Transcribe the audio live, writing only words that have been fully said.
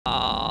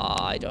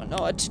I don't know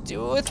what to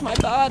do with my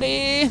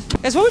body.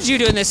 Guys, what would you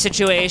do in this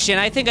situation?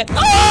 I think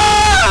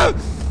oh!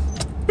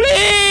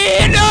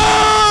 Please,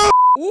 no!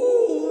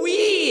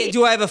 Ooh-wee!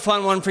 Do I have a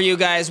fun one for you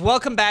guys?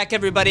 Welcome back,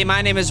 everybody.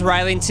 My name is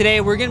Riley, and today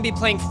we're gonna be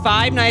playing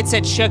Five Nights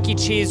at Chuck E.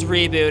 Cheese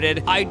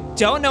Rebooted. I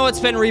don't know what's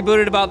been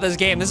rebooted about this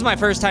game. This is my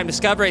first time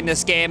discovering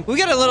this game. We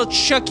got a little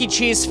Chuck E.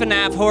 Cheese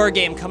FNAF horror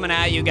game coming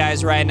at you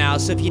guys right now,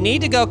 so if you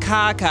need to go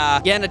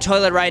caca, get in the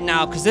toilet right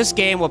now, because this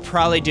game will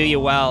probably do you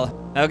well.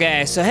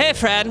 Okay, so hey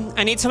Fred,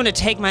 I need someone to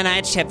take my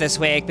night shift this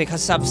week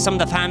because of some of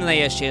the family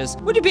issues.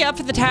 Would you be up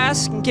for the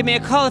task? Give me a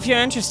call if you're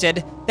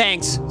interested.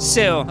 Thanks,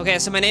 Sue. Okay,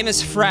 so my name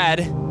is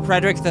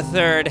Frederick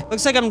III.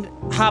 Looks like I'm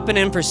hopping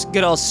in for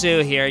good old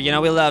Sue here. You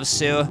know, we love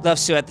Sue. Love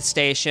Sue at the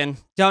station.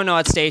 Don't know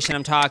what station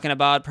I'm talking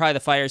about, probably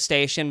the fire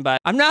station, but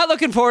I'm not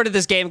looking forward to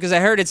this game because I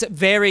heard it's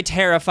very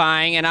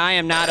terrifying and I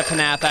am not a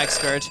FNAF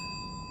expert.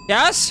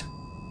 Yes?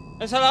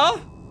 Yes,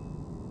 hello?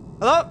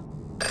 Hello?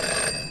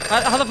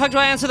 How the fuck do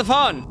I answer the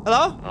phone?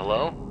 Hello?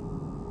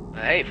 Hello?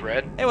 Hey,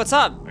 Fred. Hey, what's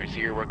up? I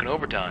see you're working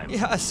overtime.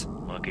 Yes.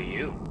 Lucky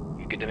you.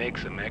 You get to make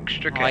some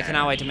extra cash. Oh, I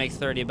cannot wait to make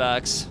 30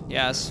 bucks.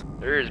 Yes.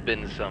 There's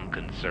been some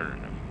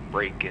concern of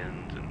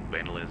break-ins and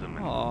vandalism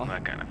and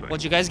that kind of thing.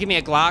 Would you guys give me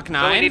a Glock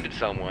 9? So we needed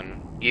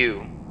someone,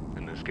 you,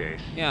 in this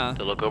case, yeah,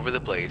 to look over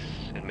the place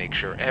and make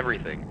sure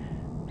everything,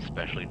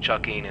 especially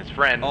Chucky and his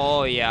friends,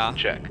 yeah,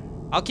 check.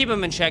 I'll keep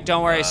him in check.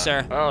 Don't worry,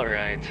 sir. All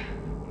right.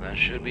 That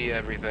should be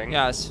everything.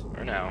 Yes.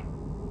 For now.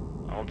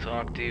 I'll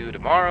talk to you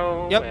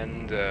tomorrow,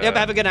 and, Yep,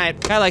 have a good night.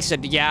 Guy likes to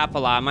yap a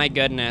lot, my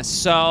goodness.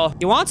 So,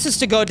 he wants us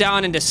to go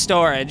down into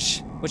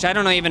storage, which I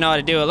don't even know how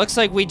to do. It looks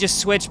like we just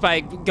switched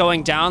by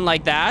going down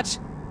like that.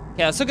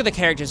 Okay, let's look at the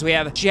characters. We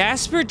have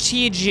Jasper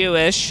T.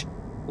 Jewish.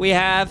 We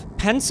have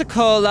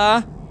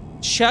Pensacola,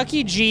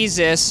 Chucky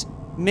Jesus,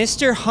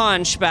 Mr.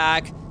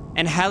 Hunchback,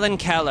 and Helen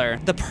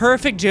Keller. The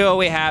perfect duo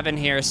we have in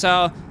here.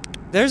 So,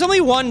 there's only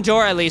one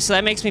door at least, so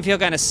that makes me feel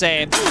kind of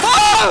safe.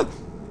 Oh!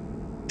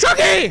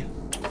 Chucky!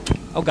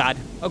 Oh god.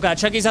 Oh god,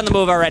 Chucky's on the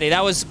move already.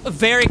 That was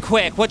very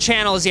quick. What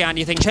channel is he on, do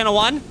you think? Channel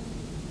 1?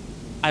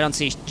 I don't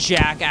see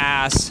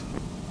jackass. Do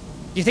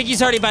you think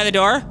he's already by the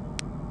door?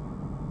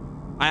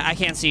 I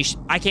can't see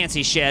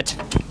shit.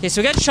 Okay,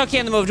 so we got Chucky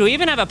on the move. Do we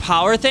even have a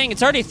power thing?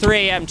 It's already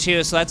 3 a.m.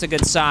 too, so that's a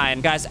good sign.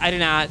 Guys, I do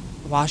not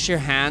wash your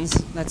hands.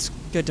 That's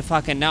good to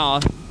fucking know.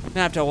 I'm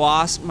gonna have to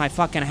wash my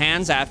fucking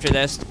hands after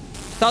this.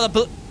 All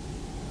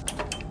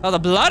the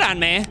blood on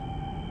me.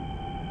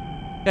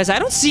 Guys, I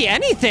don't see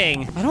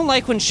anything. I don't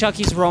like when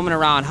Chucky's roaming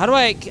around. How do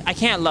I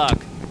can't look.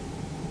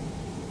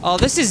 Oh,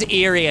 this is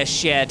eerie as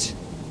shit.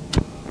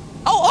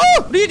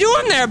 Oh, what are you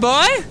doing there,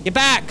 boy? Get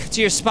back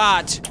to your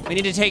spot. We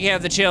need to take care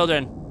of the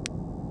children.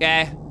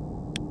 Okay?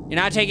 You're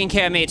not taking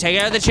care of me. Take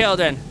care of the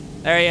children.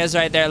 There he is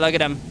right there. Look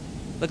at him.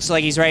 Looks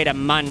like he's ready to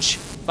munch.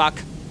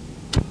 Fuck.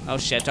 Oh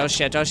shit, oh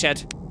shit, oh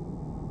shit.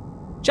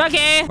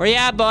 Chucky! Where you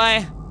at,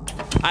 boy?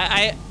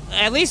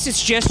 At least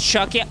it's just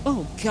Chucky.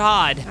 Oh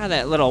god. Ah,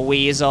 that little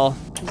weasel.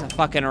 He's a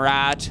fucking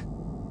rat.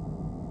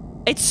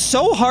 It's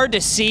so hard to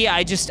see,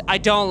 I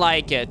don't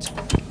like it.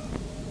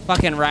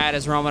 Fucking rat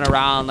is roaming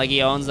around like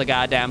he owns the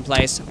goddamn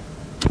place.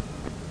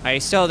 Are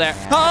you still there?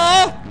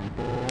 Oh!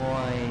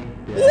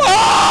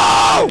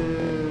 Whoa!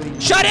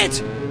 Shut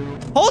it!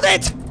 Hold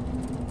it!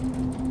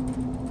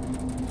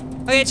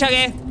 Okay,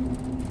 Chucky.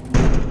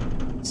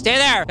 Stay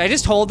there. Can I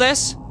just hold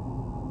this?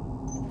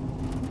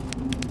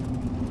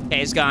 Okay,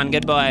 he's gone.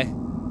 Good boy.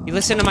 He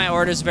listened to my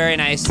orders very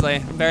nicely.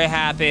 I'm very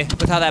happy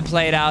with how that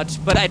played out.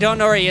 But I don't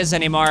know where he is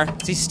anymore.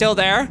 Is he still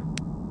there?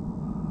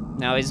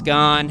 No, he's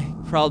gone. He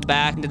crawled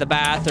back into the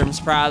bathrooms,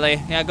 probably.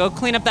 Yeah, go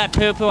clean up that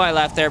poo-poo I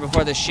left there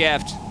before the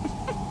shift.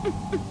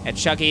 Yeah,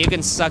 Chucky, you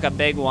can suck a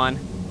big one.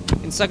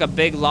 You can suck a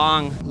big,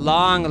 long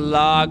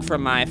log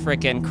from my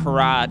freaking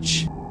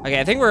crotch.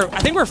 Okay, I think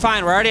we're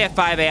fine. We're already at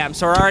 5 a.m.,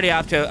 so we're already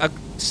off to a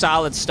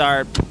solid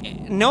start.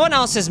 No one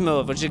else has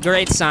moved, which is a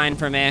great sign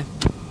for me.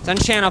 It's on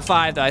channel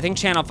 5, though. I think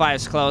channel 5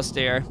 is close to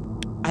here.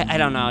 I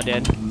don't know,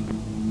 dude.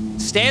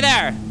 Stay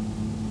there.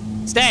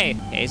 Stay.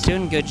 Okay, he's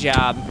doing a good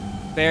job.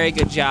 Very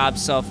good job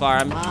so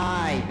far.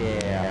 Hi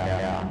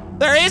there.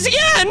 There he is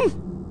again!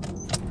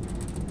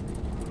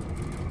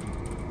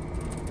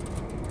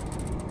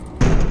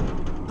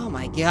 Oh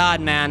my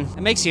god, man.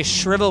 It makes you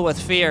shrivel with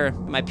fear.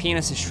 My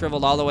penis is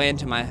shriveled all the way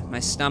into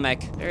my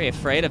stomach. Very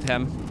afraid of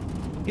him.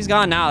 He's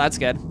gone now, that's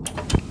good.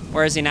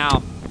 Where is he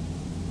now?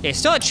 Okay,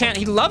 still a chance.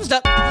 He loves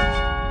to...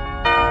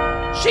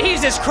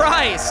 Jesus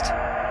Christ!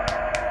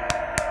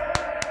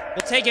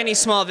 We'll take any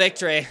small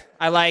victory.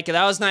 I like it.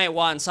 That was night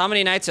 1. So how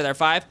many nights are there?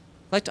 5?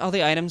 Select all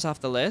the items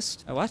off the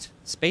list. What?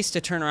 Space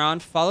to turn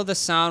around. Follow the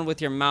sound with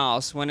your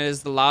mouse. When it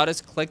is the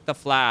loudest, click the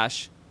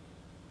flash.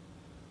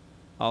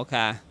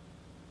 Okay.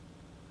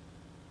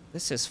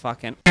 This is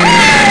fucking...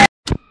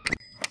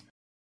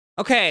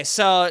 Okay,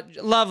 so,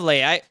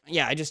 lovely. I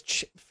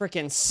just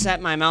freaking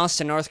set my mouse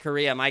to North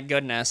Korea. My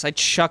goodness. I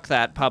chuck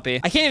that puppy.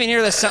 I can't even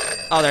hear the sound.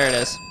 Oh, there it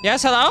is.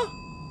 Yes, hello?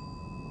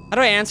 How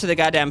do I answer the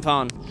goddamn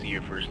phone? See,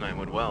 your first night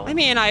went well. I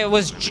mean, I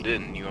was... If it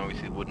didn't, you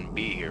obviously wouldn't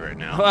be here right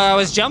now. Well, I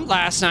was jumped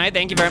last night.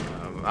 Thank you very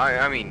much.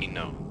 I mean, you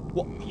know,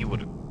 you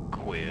would have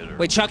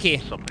Wait, Chucky.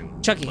 Something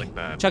Chucky. like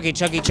that.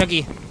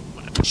 Chucky.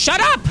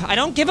 Shut up! I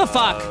don't give a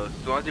fuck.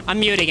 So as you-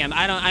 I'm muting him.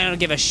 I don't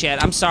give a shit.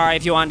 I'm sorry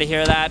if you wanted to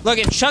hear that. Look,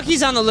 if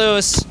Chucky's on the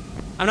loose,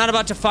 I'm not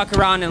about to fuck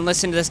around and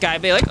listen to this guy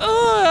be like,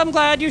 oh, I'm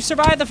glad you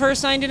survived the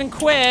first night and didn't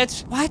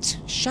quit. What?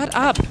 Shut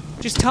up.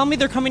 Just tell me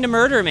they're coming to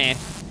murder me.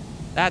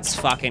 That's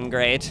fucking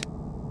great.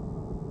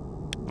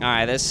 All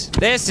right, this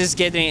is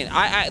getting,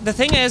 the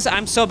thing is,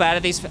 I'm so bad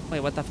at these,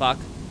 wait, what the fuck?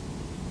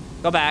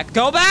 Go back.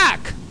 Go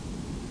back!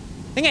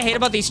 The thing I hate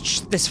about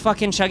this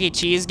fucking Chuck E.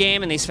 Cheese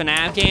game and these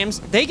FNAF games,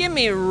 they get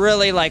me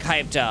really, like,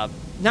 hyped up.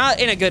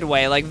 Not in a good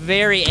way, like,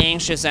 very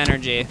anxious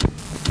energy.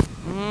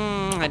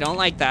 I don't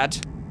like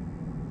that.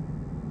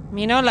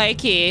 Me no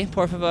likey,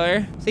 por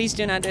favor. Please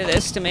do not do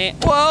this to me.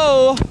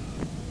 Whoa!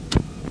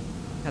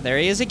 Oh, there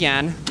he is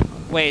again.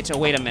 Wait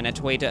a minute,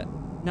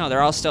 no,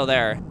 they're all still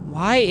there.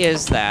 Why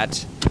is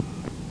that?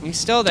 He's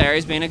still there,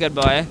 he's being a good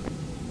boy.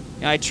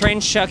 Yeah, I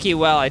trained Chucky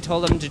well. I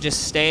told him to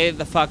just stay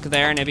the fuck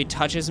there, and if he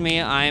touches me,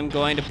 I am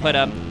going to put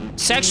a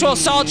sexual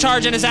assault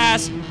charge in his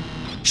ass.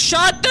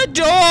 Shut the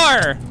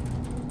door!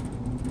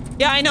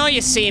 Yeah, I know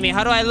you see me.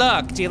 How do I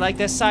look? Do you like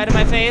this side of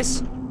my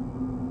face?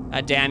 Ah,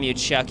 damn you,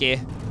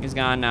 Chucky. He's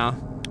gone now.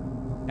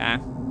 Okay.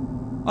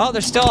 Oh,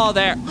 they're still all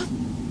there.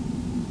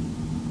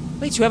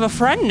 Wait, you have a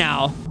friend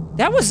now.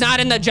 That was not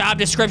in the job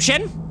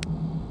description.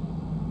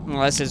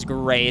 Well, this is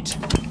great.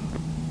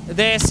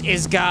 This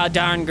is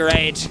goddamn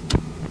great.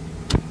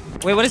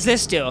 Wait, what does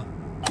this do? Quiet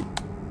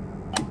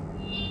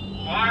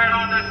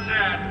on the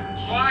set.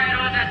 Quiet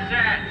on the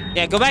set.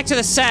 Yeah, go back to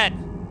the set.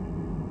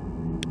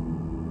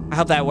 I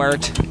hope that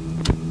worked.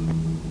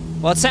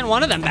 Well, it sent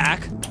one of them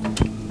back.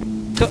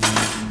 Go.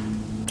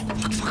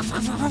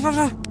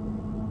 Fuck.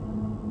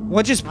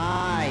 What just?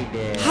 Hi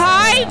there.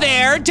 Hi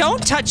there!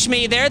 Don't touch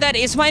me there. That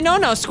is my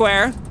no-no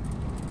square.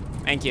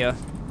 Thank you.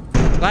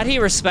 Glad he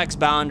respects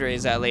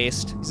boundaries, at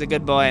least. He's a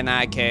good boy in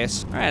that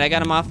case. All right, I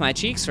got him off my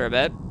cheeks for a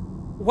bit.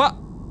 What?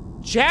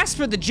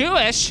 Jasper the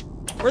Jewish?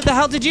 Where the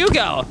hell did you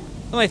go?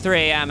 It's only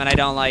 3 a.m. and I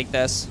don't like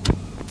this. I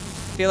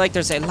feel like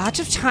there's a lot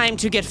of time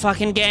to get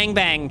fucking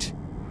gangbanged.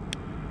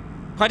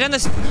 Quiet on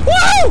this.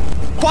 Woo!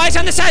 Quiet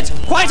on the set!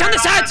 Quiet on the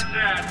set!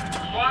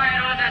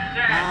 Quiet on the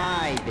set.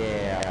 Hi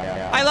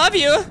there. I love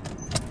you,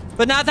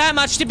 but not that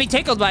much to be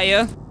tickled by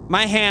you.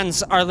 My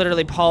hands are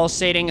literally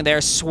pulsating.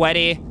 They're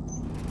sweaty.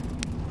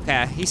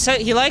 Okay,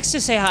 he likes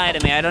to say hi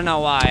to me. I don't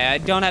know why. I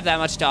don't have that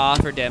much to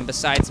offer to him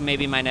besides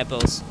maybe my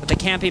nipples. But they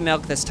can't be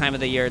milked this time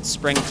of the year. It's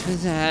spring.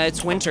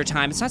 It's winter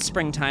time. It's not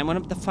springtime.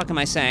 What the fuck am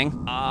I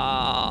saying?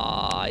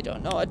 I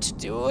don't know what to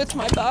do with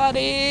my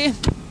body.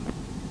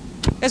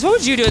 Guys, what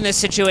would you do in this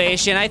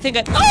situation? I think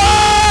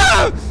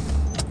Ah!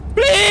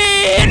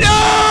 Please,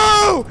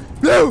 no!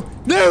 No!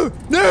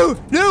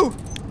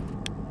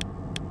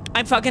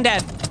 I'm fucking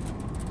dead.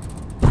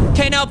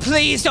 Okay, now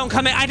please don't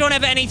come in. I don't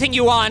have anything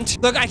you want.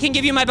 Look, I can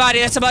give you my body.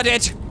 That's about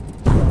it.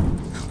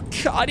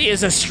 God, he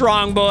is a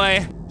strong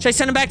boy. Should I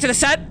send him back to the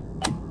set?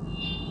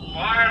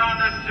 Quiet on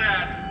the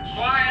set.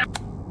 Quiet.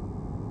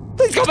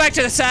 Please go back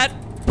to the set.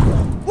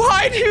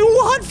 Why do you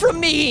want from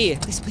me?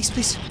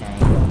 Please.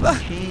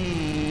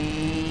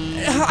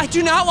 I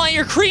do not want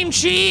your cream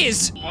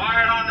cheese.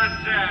 Quiet on the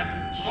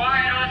set.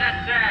 Quiet on the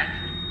set.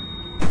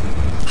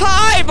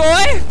 Hi,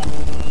 boy.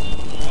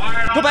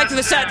 Quiet on Go back to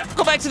the set.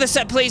 Go back to the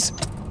set, please.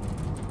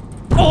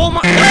 Oh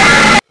my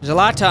God. There's a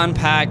lot to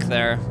unpack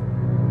there.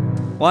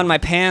 One, my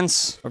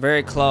pants are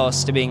very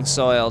close to being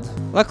soiled.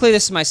 Luckily,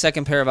 this is my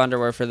second pair of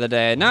underwear for the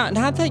day. Not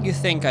that you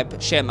think I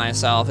shit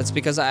myself. It's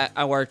because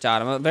I worked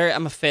out.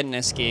 I'm a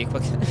fitness geek.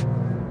 What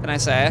can I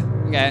say?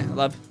 Okay,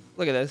 look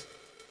at this.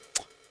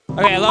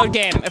 Okay, load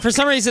game. For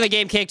some reason, the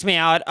game kicked me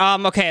out.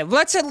 Okay,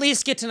 let's at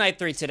least get to night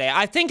 3 today.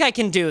 I think I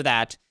can do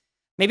that.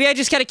 Maybe I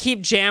just gotta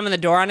keep jamming the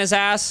door on his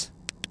ass.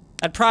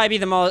 That'd probably be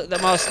the most,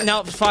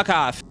 no, fuck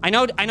off. I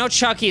know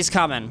Chucky's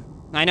coming.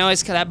 I know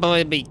that boy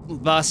would be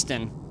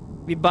busting.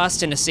 Be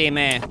busting to see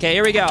me. Okay,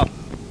 here we go.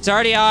 It's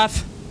already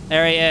off.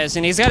 There he is.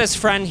 And he's got his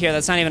friend here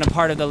that's not even a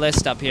part of the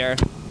list up here.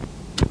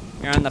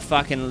 You're on the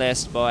fucking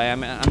list, boy.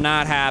 I'm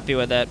not happy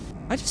with it.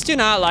 I just do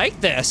not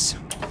like this. I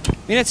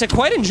mean, it's a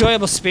quite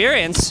enjoyable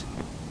experience.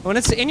 When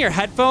it's in your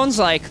headphones,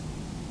 like,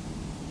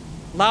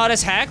 loud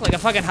as heck, like a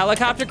fucking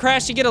helicopter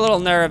crash, you get a little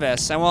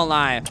nervous. I won't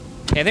lie.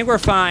 Okay, I think we're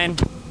fine.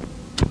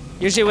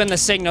 Usually when the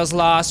signal's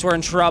lost, we're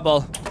in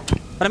trouble.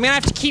 But I'm gonna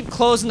have to keep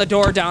closing the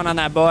door down on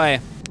that boy.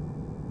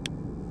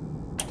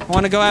 I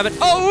wanna go have it.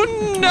 Oh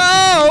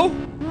no!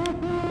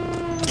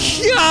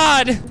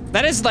 God!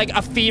 That is like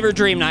a fever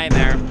dream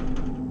nightmare.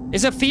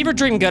 Is a fever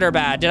dream good or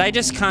bad? Did I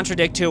just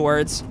contradict 2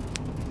 words?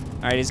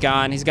 All right, he's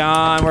gone,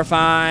 we're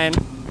fine.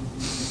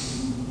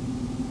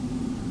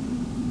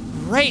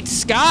 Great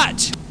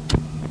Scott!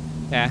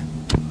 Yeah.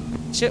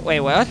 Shit, wait,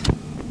 what?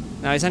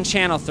 No, he's on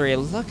channel 3.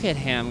 Look at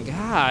him,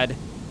 God.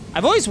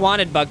 I've always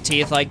wanted bug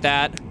teeth like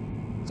that.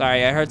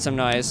 Sorry, I heard some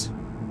noise.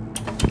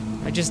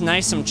 I just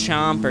knifed some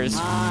chompers.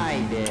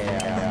 Hi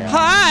there.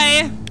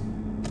 Hi!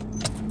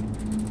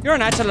 You're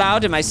not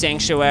allowed in my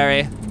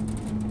sanctuary.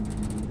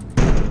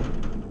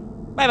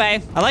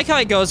 Bye-bye. I like how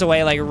it goes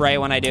away like right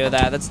when I do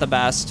that. That's the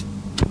best.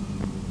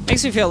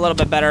 Makes me feel a little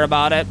bit better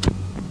about it.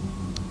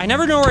 I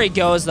never know where he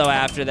goes, though,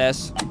 after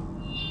this.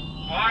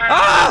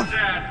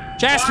 Ah!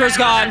 Jasper's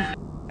gone.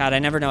 God, I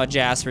never know what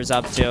Jasper's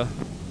up to.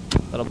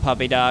 Little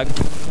puppy dog.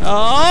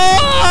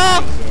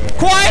 Oh!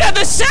 Quiet on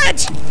the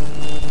set!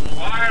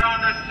 Quiet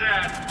on the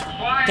set.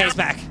 Quiet. Okay, he's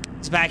back.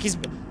 He's back. He's...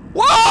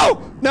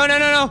 Whoa! No, no,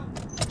 no, no.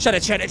 Shut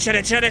it, shut it, shut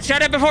it, shut it,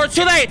 shut it before it's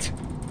too late!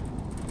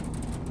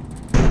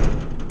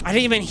 I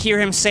didn't even hear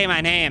him say my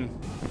name.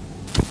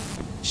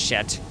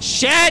 Shit.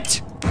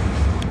 Shit!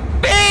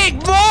 Big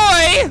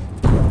boy!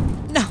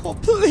 No,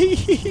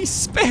 please,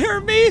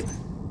 spare me!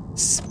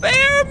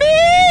 Spare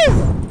me!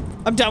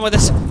 I'm done with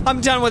this.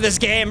 I'm done with this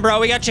game, bro.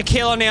 We got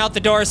Shaquille O'Neal out the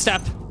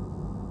doorstep.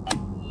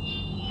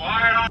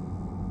 Quiet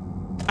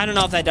on. I don't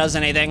know if that does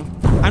anything.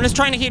 I'm just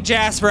trying to keep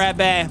Jasper at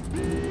bay.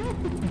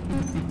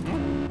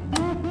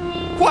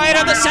 Quiet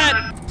on the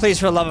set! Please,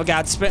 for the love of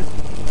God, spare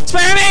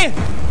me!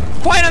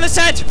 Quiet on the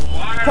set!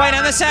 Quiet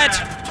on the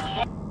set!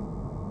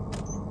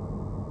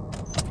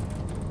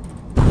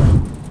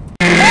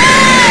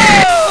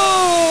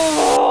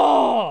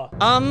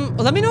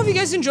 Let me know if you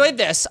guys enjoyed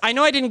this. I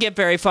know I didn't get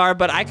very far,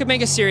 but I could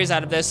make a series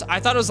out of this.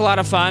 I thought it was a lot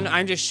of fun.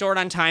 I'm just short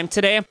on time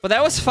today. But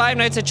that was 5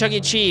 nights at Chuck E.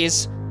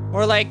 Cheese.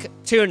 Or like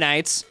 2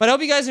 nights. But I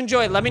hope you guys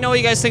enjoyed. Let me know what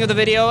you guys think of the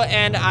video,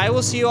 and I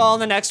will see you all in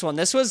the next one.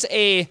 This was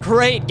a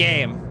great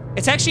game.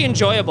 It's actually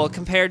enjoyable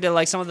compared to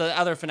like some of the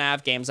other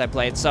FNAF games I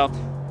played. So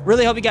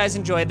really hope you guys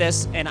enjoyed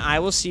this, and I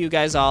will see you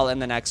guys all in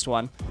the next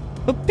one.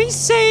 But be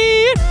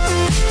safe!